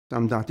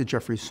I'm Dr.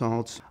 Jeffrey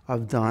Saltz.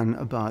 I've done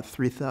about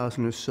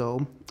 3,000 or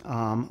so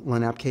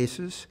LAPIP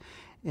cases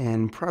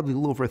and probably a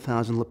little over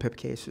 1,000 LAPIP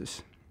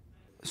cases.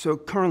 So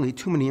currently,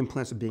 too many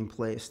implants are being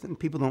placed, and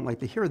people don't like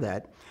to hear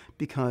that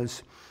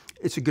because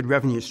it's a good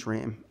revenue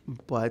stream.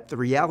 But the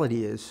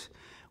reality is,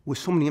 with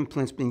so many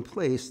implants being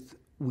placed,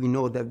 we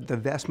know that the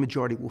vast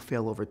majority will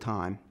fail over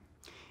time.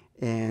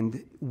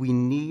 And we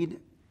need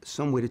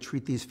some way to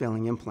treat these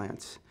failing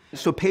implants.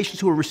 So patients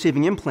who are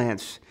receiving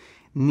implants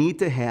need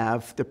to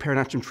have their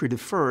perinatal treated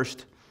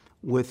first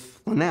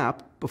with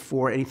LAPIP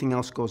before anything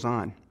else goes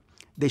on.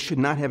 They should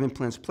not have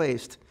implants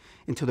placed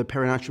until their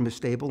perinatal is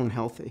stable and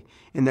healthy.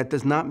 And that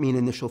does not mean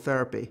initial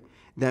therapy.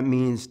 That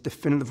means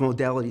definitive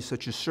modalities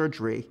such as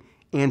surgery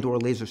and/or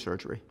laser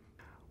surgery.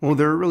 Well,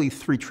 there are really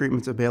three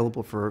treatments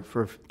available for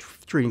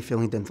treating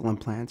failing dental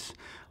implants.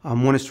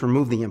 One is to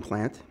remove the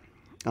implant,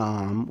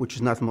 which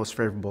is not the most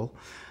favorable.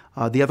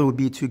 The other would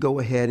be to go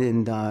ahead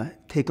and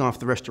take off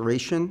the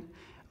restoration,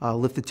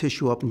 lift the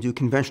tissue up, and do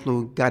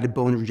conventional guided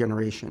bone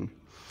regeneration.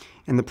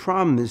 And the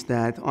problem is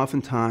that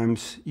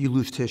oftentimes you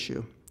lose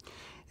tissue.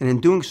 And in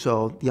doing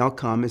so, the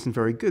outcome isn't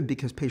very good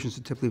because patients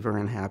are typically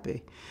very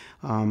unhappy.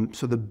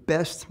 So the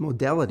best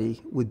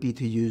modality would be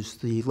to use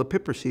the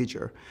LAPIP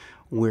procedure,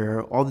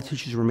 where all the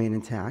tissues remain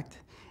intact,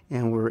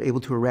 and we're able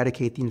to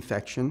eradicate the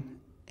infection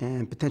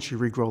and potentially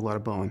regrow a lot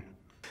of bone.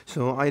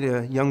 So I had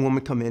a young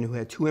woman come in who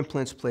had 2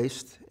 implants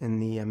placed in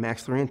the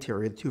maxillary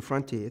anterior, the 2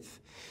 front teeth.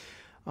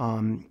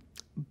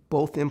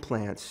 Both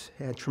implants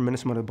had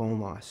tremendous amount of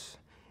bone loss,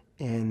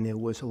 and there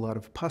was a lot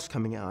of pus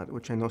coming out,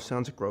 which I know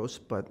sounds gross,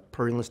 but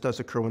purulence does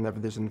occur whenever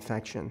there's an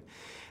infection.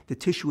 The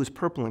tissue was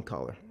purple in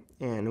color,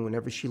 and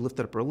whenever she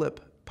lifted up her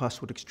lip,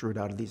 pus would extrude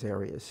out of these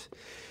areas.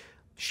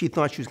 She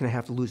thought she was going to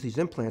have to lose these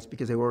implants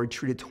because they were already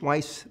treated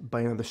twice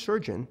by another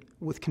surgeon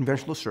with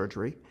conventional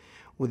surgery,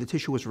 where the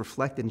tissue was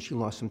reflected and she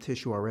lost some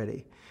tissue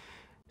already.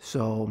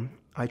 So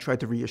I tried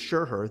to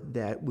reassure her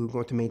that we were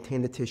going to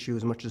maintain the tissue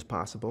as much as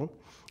possible,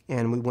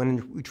 and we went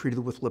and we treated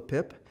it with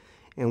LAPIP,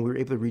 and we were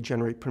able to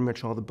regenerate pretty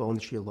much all the bone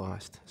that she had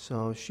lost.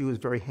 So she was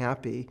very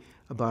happy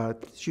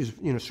about, she was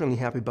certainly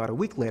happy about a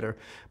week later,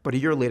 but a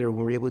year later when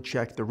we were able to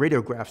check the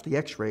radiographs, the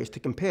x-rays to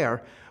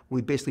compare,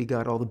 we basically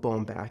got all the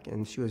bone back,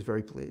 and she was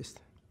very pleased.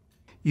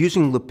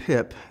 Using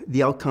LAPIP,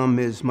 the outcome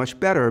is much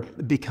better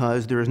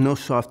because there is no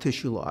soft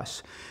tissue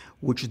loss,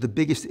 which is the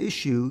biggest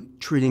issue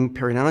treating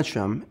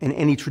perinatal in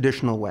any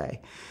traditional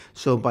way.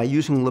 So by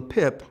using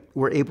LAPIP,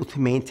 we're able to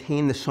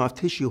maintain the soft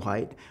tissue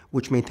height,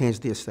 which maintains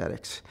the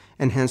aesthetics,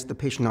 and hence the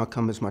patient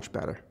outcome is much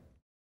better.